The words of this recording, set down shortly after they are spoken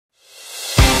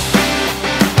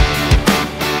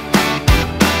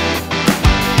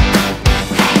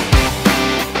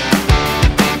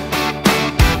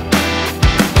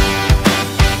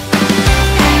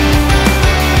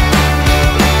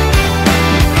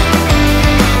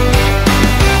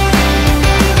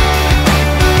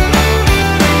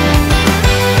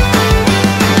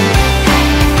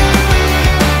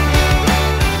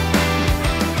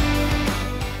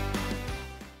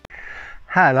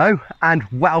Hello and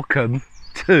welcome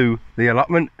to the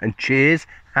allotment, and cheers.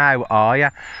 How are you?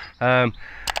 I'm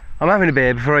having a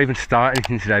beer before I even start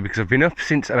anything today because I've been up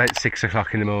since about 6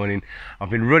 o'clock in the morning. I've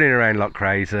been running around like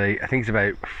crazy. I think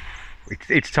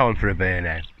it's time for a beer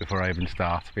now before I even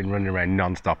start. I've been running around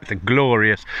non-stop. It's a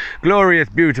glorious,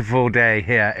 beautiful day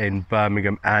here in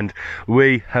Birmingham, and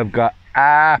we have got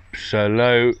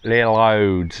absolutely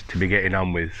loads to be getting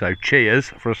on with. So cheers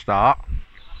for a start.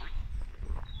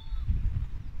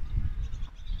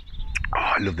 Oh,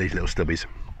 I love these little stubbies.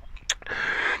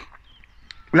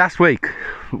 Last week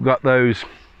we got those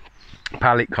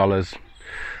pallet collars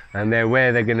and they're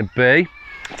where they're going to be.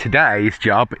 Today's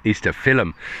job is to fill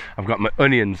them. I've got my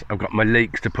onions, I've got my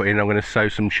leeks to put in, I'm going to sow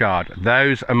some chard.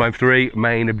 Those are my three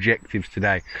main objectives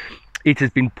today. It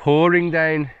has been pouring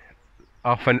down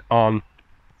off and on,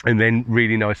 and then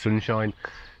really nice sunshine.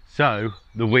 So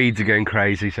the weeds are going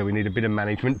crazy, so we need a bit of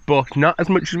management, but not as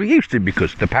much as we used to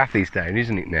because the path is down,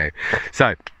 isn't it now?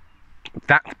 So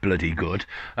that's bloody good.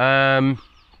 So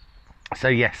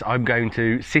yes, I'm going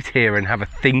to sit here and have a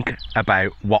think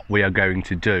about what we are going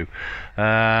to do.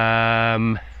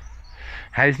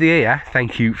 How's the ear?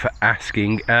 Thank you for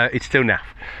asking. It's still naff.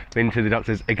 Been to the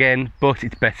doctors again, but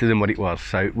it's better than what it was.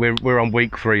 So we're on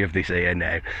week 3 of this ear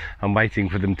now. I'm waiting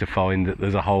for them to find that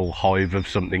there's a whole hive of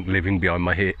something living behind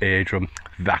my eardrum.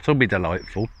 That'll be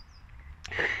delightful.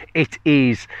 It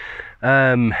is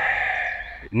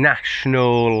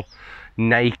National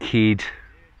Naked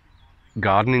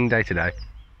Gardening Day today.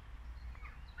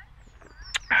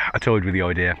 I toyed with the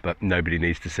idea, but nobody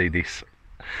needs to see this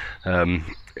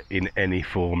in any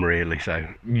form really, so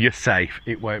you're safe.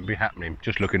 It won't be happening.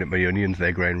 Just looking at my onions,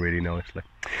 they're growing really nicely.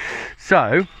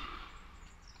 So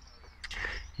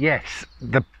yes,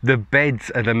 the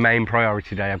beds are the main priority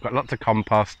today. I've got lots of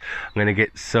compost. I'm going to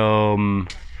get some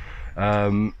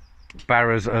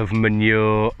barrows of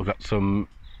manure. I've got some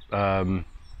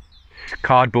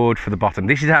cardboard for the bottom.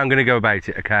 This is how I'm going to go about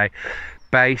it. Okay,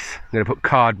 base, I'm going to put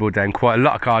cardboard down, quite a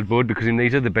lot of cardboard, because in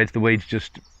these other beds the weeds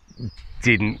just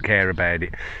didn't care about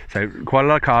it. So quite a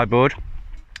lot of cardboard.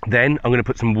 Then I'm going to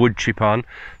put some wood chip on.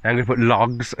 Then I'm going to put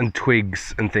logs and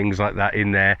twigs and things like that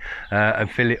in there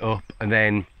and fill it up, and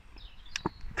then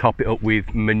top it up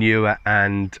with manure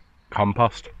and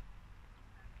compost,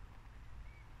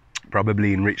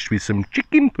 probably enriched with some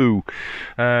chicken poo.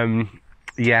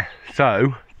 Yeah,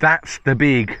 so that's the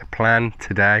big plan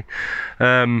today.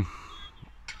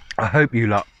 I hope you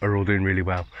lot are all doing really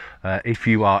well. If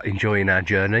you are enjoying our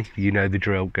journey, you know the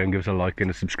drill. Go and give us a like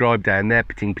and a subscribe down there,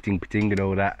 pating and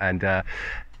all that. And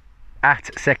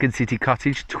at Second City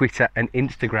Cottage, Twitter and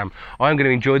Instagram. I'm going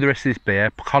to enjoy the rest of this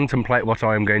beer, contemplate what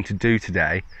I am going to do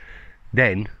today,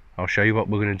 then I'll show you what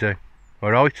we're going to do.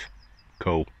 Alright?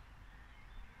 Cool.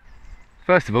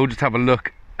 First of all, just have a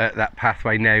look at that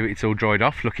pathway now. It's all dried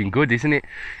off, looking good, isn't it?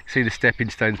 See the stepping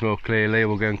stones more clearly.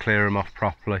 We'll go and clear them off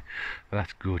properly. But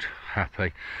that's good.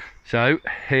 Happy. So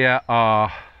here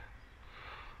are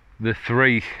the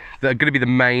 3 that are going to be the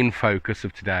main focus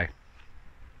of today,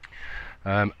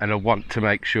 and I want to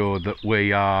make sure that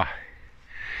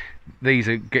these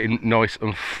are getting nice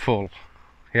and full.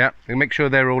 Yeah, and make sure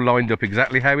they're all lined up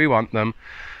exactly how we want them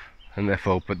and they're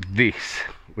full. But this,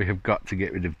 we have got to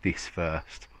get rid of this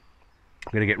first.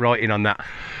 I'm going to get right in on that.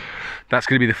 That's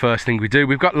going to be the first thing we do.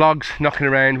 We've got logs knocking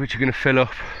around which are going to fill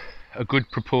up a good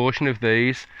proportion of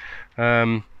these,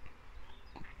 because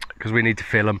we need to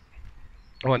fill them.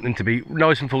 I want them to be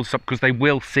nice and full stop because they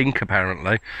will sink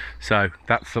apparently, so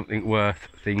that's something worth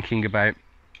thinking about.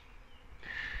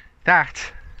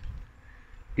 That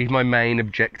is my main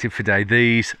objective for today.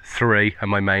 These 3 are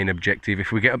my main objective.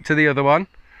 If we get up to the other one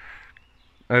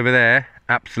over there,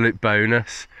 absolute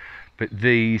bonus. But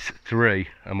these 3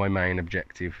 are my main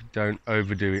objective. Don't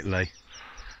overdo it, Lee.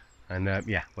 And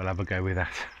yeah, we'll have a go with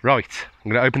that. Right, I'm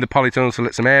going to open the polytunnel to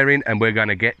let some air in, and we're going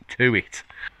to get to it.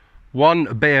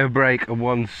 1 beer break and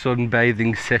 1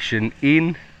 sunbathing session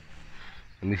in,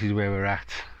 and this is where we're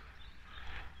at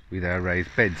with our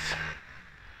raised beds.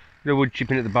 The wood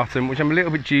chipping at the bottom, which I'm a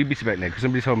little bit dubious about now because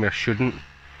somebody told me I shouldn't,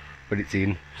 but it's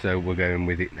in, so we're going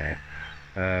with it now.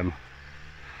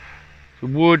 The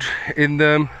wood in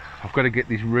them. I've got to get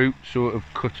this root sort of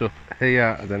cut up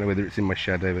here. I don't know whether it's in my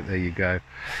shadow, but there you go.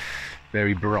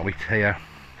 Very bright here.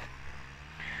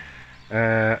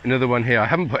 Another one here. I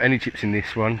haven't put any chips in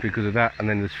this one because of that, and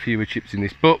then there's fewer chips in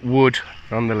this, but wood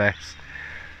nonetheless.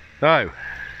 So I'm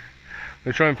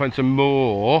going to try and find some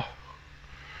more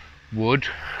wood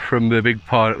from the big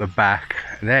pile at the back.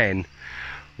 Then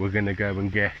we're going to go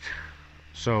and get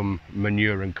some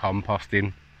manure and compost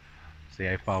in. See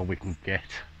how far we can get.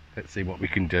 Let's see what we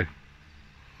can do.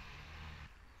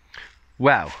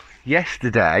 Well,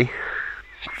 yesterday,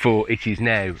 for it is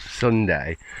now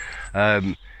Sunday,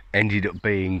 ended up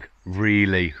being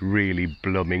really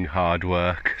blooming hard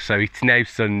work. So it's now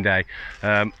Sunday.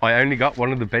 I only got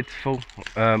one of the beds full.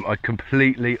 I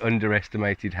completely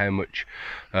underestimated how much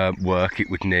work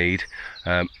it would need,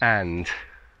 and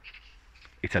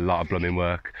it's a lot of blooming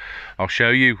work. I'll show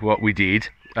you what we did,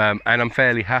 and I'm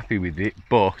fairly happy with it,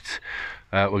 but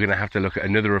we're going to have to look at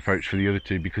another approach for the other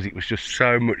two because it was just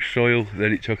so much soil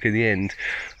that it took in the end.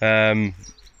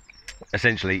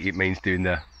 Essentially it means doing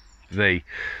the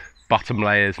bottom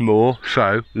layers more,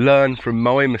 so learn from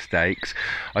my mistakes.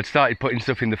 I'd started putting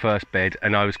stuff in the first bed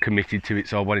and I was committed to it,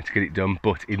 so I wanted to get it done,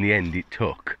 but in the end it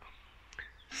took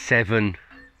 7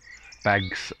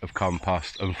 bags of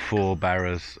compost and 4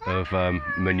 barrows of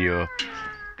manure.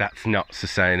 That's not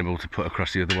sustainable to put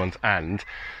across the other ones, and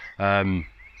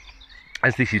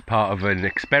as this is part of an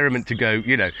experiment to go,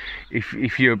 you know,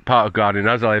 if you're part of gardening,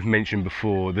 as I have mentioned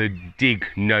before, the dig,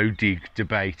 no dig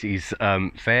debate is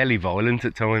fairly violent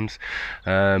at times,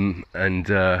 and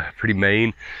pretty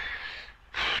mean.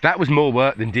 That was more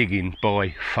work than digging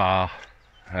by far.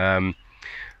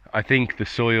 I think the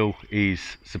soil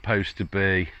is supposed to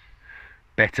be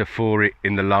better for it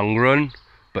in the long run,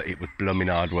 but it was blooming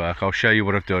hard work. I'll show you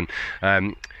what I've done,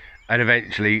 and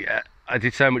eventually I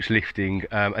did so much lifting,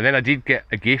 and then I did get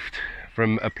a gift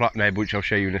from a plot neighbour, which I'll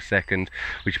show you in a second,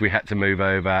 which we had to move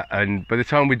over, and by the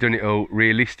time we'd done it all,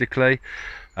 realistically,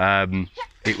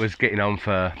 it was getting on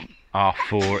for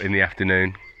 4:30 in the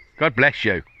afternoon. God bless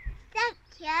you. Thank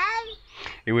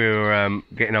you. We were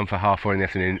getting on for 4:30 in the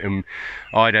afternoon, and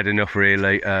I'd had enough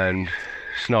really, and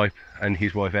Snipe and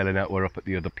his wife Eleanor were up at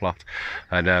the other plot,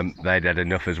 and they'd had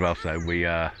enough as well, so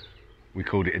we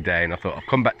called it a day, and I thought I'll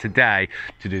come back today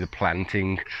to do the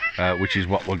planting, which is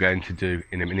what we're going to do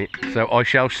in a minute. So I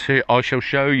shall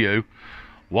show you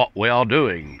what we are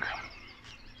doing.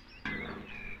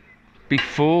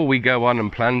 Before we go on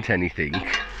and plant anything,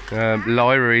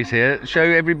 Lyra is here. Show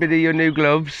everybody your new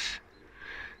gloves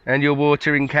and your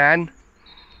watering can.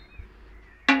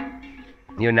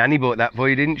 Your nanny bought that for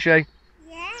you, didn't she?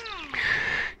 Yeah.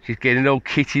 She's getting all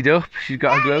kitted up. She's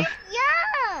got her gloves.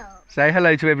 Say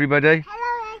hello to everybody.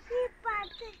 Hello,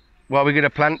 everybody. What are we going to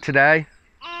plant today?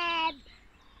 I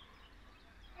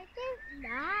don't know.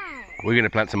 We're going to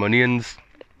plant some onions.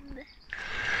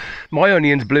 My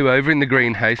onions blew over in the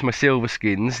greenhouse, my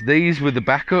Silverskins. These were the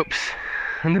backups,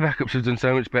 and the backups have done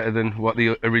so much better than what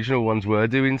the original ones were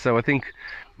doing. So I think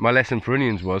my lesson for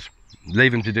onions was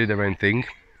leave them to do their own thing,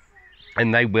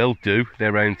 and they will do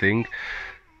their own thing.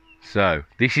 So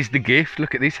this is the gift.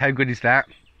 Look at this. How good is that?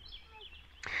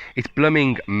 It's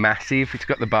blooming massive. It's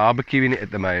got the barbecue in it at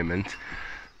the moment.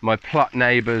 My plot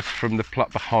neighbours from the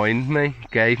plot behind me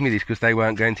gave me this because they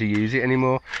weren't going to use it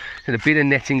anymore. And a bit of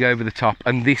netting over the top,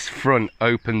 and this front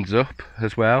opens up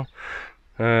as well.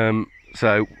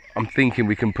 So I'm thinking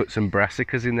we can put some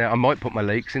brassicas in there. I might put my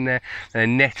leeks in there and a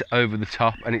net over the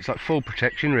top, and it's like full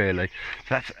protection really. So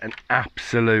that's an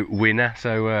absolute winner.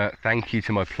 So thank you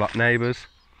to my plot neighbours.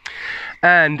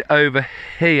 And over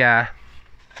here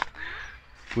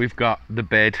we've got the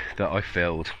bed that I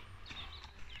filled.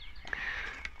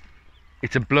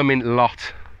 It's a blooming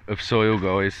lot of soil,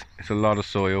 guys. It's a lot of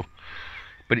soil,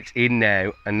 but it's in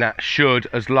now, and that should,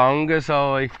 as long as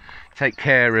I take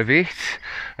care of it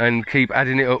and keep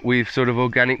adding it up with sort of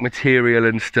organic material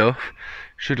and stuff,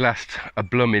 should last a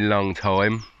blooming long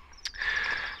time.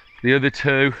 The other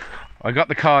two, I got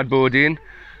the cardboard in,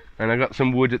 and I got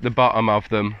some wood at the bottom of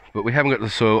them, but we haven't got the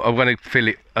soil. I'm going to fill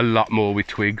it a lot more with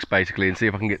twigs basically, and see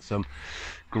if I can get some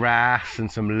grass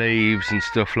and some leaves and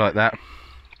stuff like that.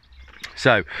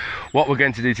 So what we're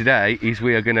going to do today is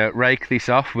we are going to rake this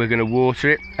off, we're going to water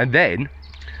it, and then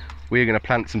we're going to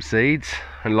plant some seeds,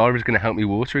 and Lyra's going to help me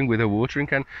watering with her watering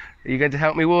can. Are you going to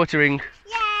help me watering?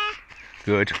 Yeah.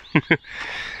 Good.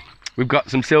 We've got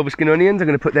some Silverskin onions. I'm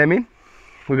going to put them in.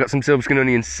 We've got some Silverskin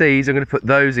onion seeds. I'm going to put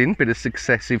those in. Bit of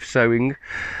successive sowing.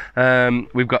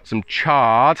 We've got some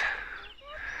chard,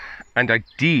 and I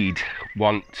did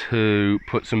want to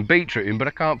put some beetroot in, but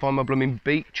I can't find my blooming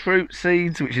beetroot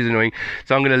seeds, which is annoying.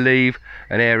 So I'm going to leave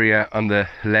an area on the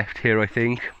left here, I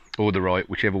think, or the right,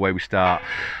 whichever way we start,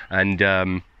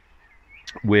 and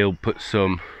we'll put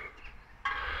some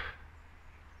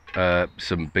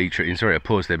beetroot in. Sorry, I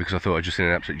paused there because I thought I'd just seen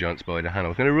an absolute giant spider and I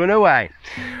was going to run away.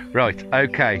 Right,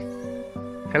 okay.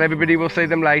 Tell everybody we'll see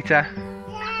them later.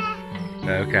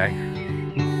 Yeah. Okay.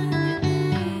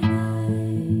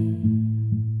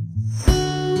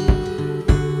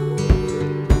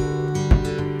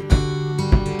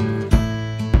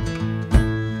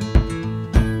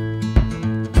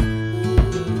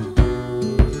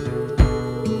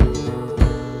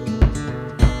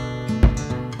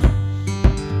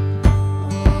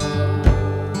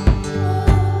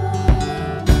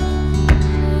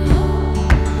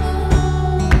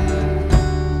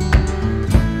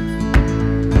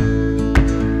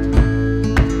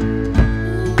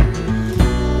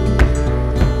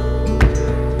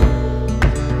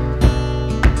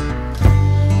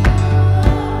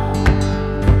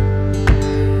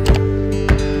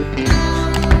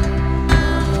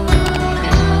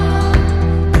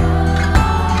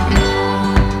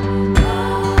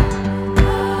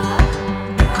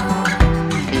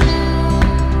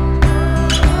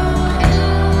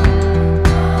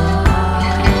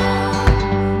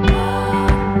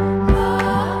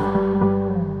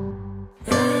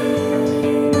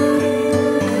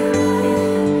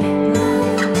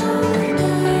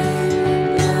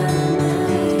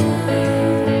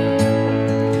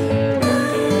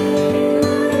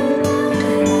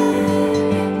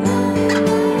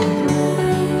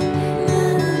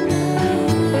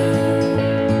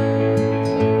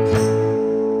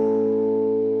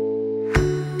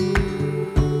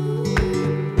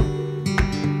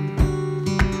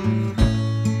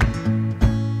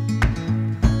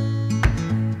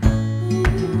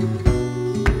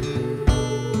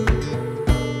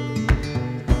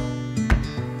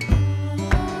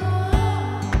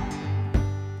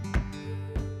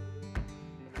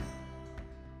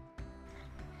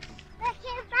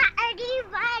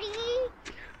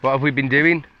 What have we been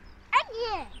doing?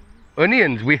 Onion.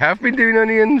 Onions. We have been doing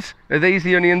onions. Are these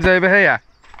the onions over here?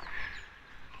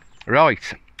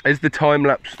 Right. As the time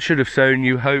lapse should have shown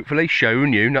you, hopefully.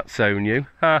 Shown you, not sown you.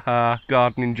 Ha ha.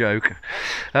 Gardening joke.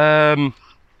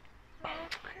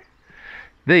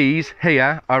 These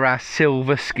here are our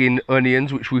Silverskin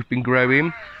onions, which we've been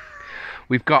growing.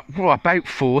 We've got about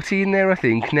 40 in there, I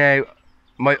think. Now,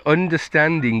 my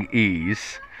understanding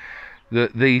is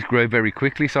that these grow very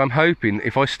quickly, so I'm hoping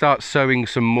if I start sowing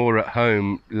some more at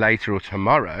home later or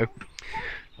tomorrow,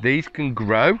 these can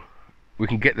grow. We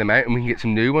can get them out and we can get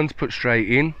some new ones put straight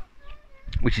in,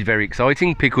 which is very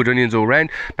exciting. Pickled onions all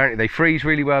round. Apparently they freeze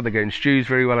really well, they go in stews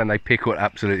very well, and they pickle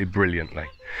absolutely brilliantly.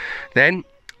 Then,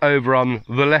 over on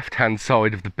the left hand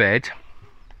side of the bed,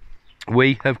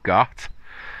 we have got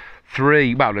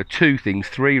three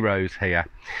rows here.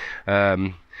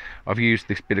 I've used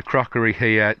this bit of crockery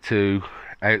here to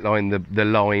outline the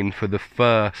line for the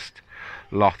first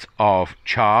lot of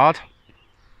chard,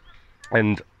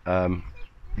 and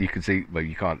you can see, well,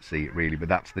 you can't see it really, but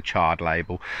that's the chard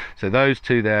label. So those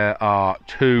two there are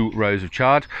 2 rows of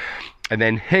chard. And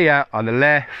then here on the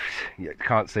left, you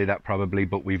can't see that probably,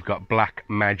 but we've got Black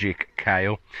Magic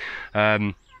Kale.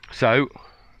 So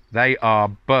they are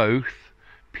both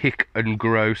pick and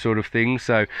grow sort of things.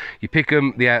 So you pick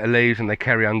them, the outer leaves, and they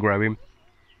carry on growing.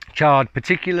 Chard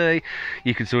particularly,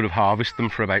 you can sort of harvest them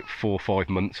for about 4 or 5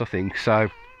 months, I think. So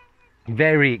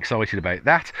very excited about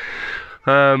that.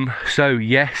 So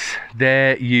yes,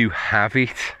 there you have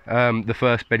it. The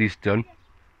first bed is done.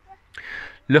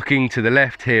 Looking to the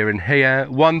left here and here,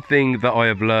 one thing that I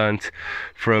have learnt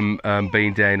from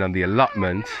being down on the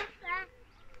allotment,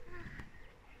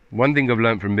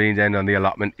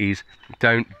 is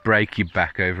don't break your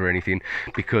back over anything,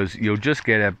 because you'll just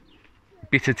get a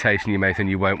bitter taste in your mouth and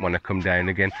you won't want to come down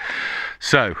again.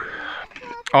 So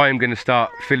I am going to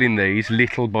start filling these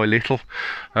little by little,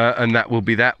 and that will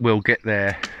be that. We'll get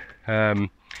there,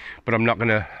 but I'm not going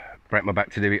to break my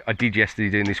back to do it. I did yesterday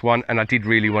doing this one, and I did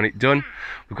really want it done.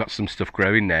 We've got some stuff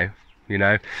growing now, you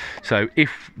know, so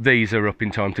if these are up in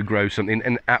time to grow something,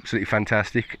 and absolutely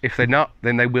fantastic. If they're not,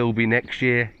 then they will be next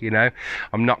year, you know.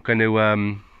 I'm not going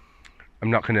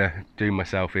to do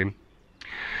myself in.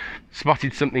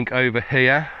 Spotted something over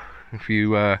here. If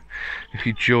you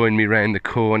join me round the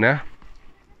corner,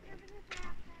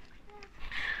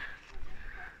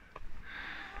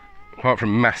 apart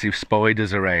from massive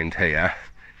spiders around here,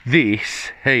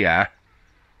 this here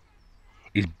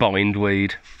is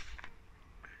bindweed.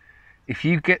 If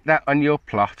you get that on your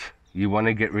plot, you want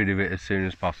to get rid of it as soon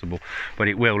as possible, but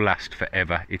it will last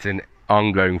forever. It's an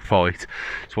ongoing fight.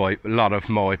 That's why a lot of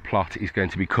my plot is going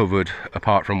to be covered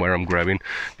apart from where I'm growing,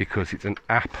 because it's an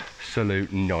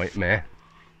absolute nightmare.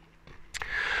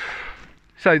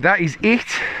 So that is it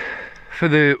for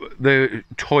the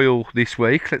toil this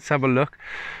week. Let's have a look.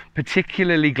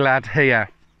 Particularly glad here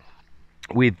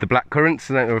with the black currants.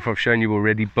 I don't know if I've shown you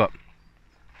already, but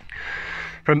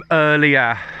from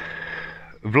earlier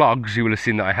vlogs you will have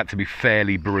seen that I had to be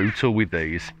fairly brutal with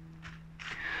these,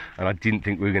 and I didn't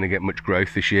think we were going to get much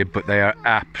growth this year, but they are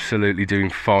absolutely doing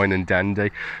fine and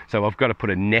dandy. So I've got to put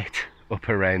a net up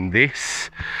around this,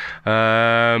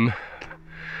 otherwise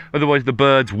the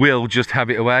birds will just have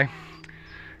it away.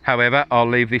 However, I'll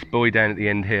leave this boy down at the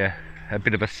end here, a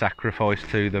bit of a sacrifice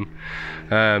to them,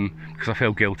 because I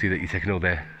feel guilty that you're taking all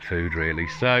their food really.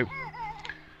 So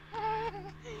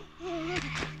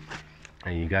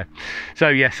there you go. So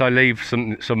yes, I leave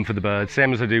some for the birds,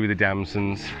 same as I do with the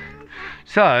damsons.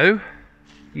 So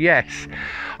yes,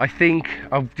 I think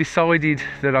I've decided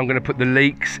that I'm going to put the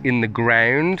leeks in the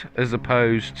ground as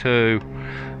opposed to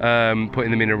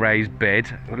putting them in a raised bed.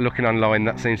 Looking online,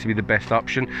 that seems to be the best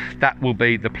option. That will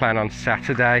be the plan on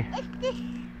Saturday. It's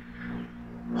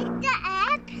the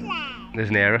airplane. There's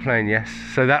an aeroplane, yes.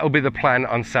 So that will be the plan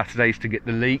on Saturdays, to get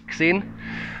the leeks in.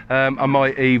 I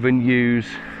might even use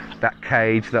that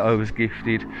cage that I was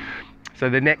gifted. So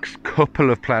the next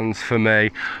couple of plans for me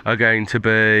are going to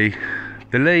be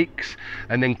the leeks,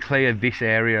 and then clear this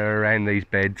area around these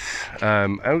beds.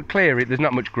 I'll clear it, there's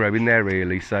not much growing there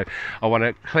really, so I want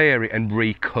to clear it and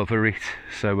recover it,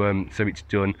 so so it's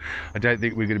done. I don't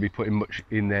think we're going to be putting much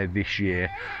in there this year.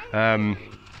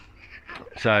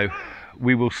 So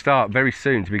we will start very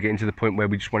soon to be getting to the point where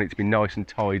we just want it to be nice and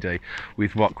tidy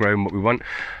with what growing what we want.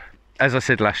 As I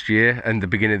said last year and the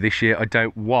beginning of this year, I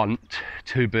don't want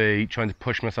to be trying to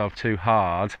push myself too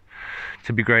hard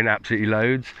to be growing absolutely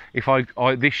loads. If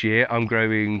this year I'm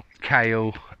growing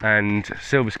kale and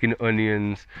silverskin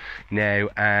onions now,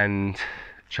 and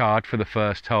chard for the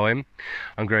first time.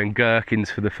 I'm growing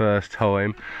gherkins for the first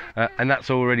time, and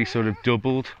that's already sort of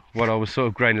doubled what I was sort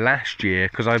of growing last year,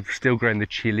 because I've still grown the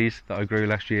chilies that I grew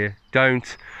last year.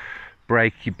 Don't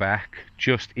break your back,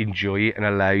 just enjoy it and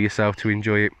allow yourself to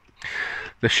enjoy it.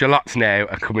 The shallots now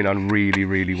are coming on really,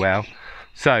 really well.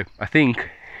 So I think,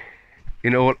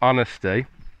 in all honesty,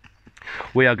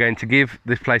 we are going to give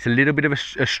this place a little bit of a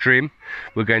strim.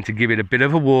 We're going to give it a bit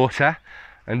of a water,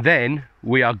 and then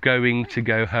we are going to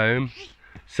go home.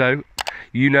 So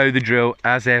you know the drill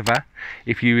as ever.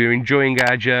 If you are enjoying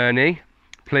our journey,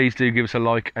 please do give us a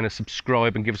like and a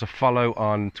subscribe, and give us a follow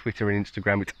on Twitter and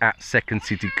Instagram. It's at Second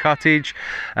City Cottage.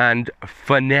 And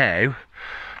for now,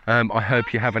 I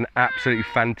hope you have an absolutely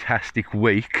fantastic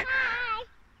week,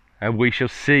 and we shall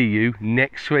see you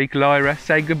next week. Lyra,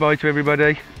 say goodbye to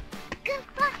everybody.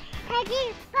 Goodbye,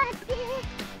 everybody.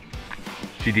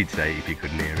 She did say it if you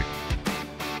couldn't hear it.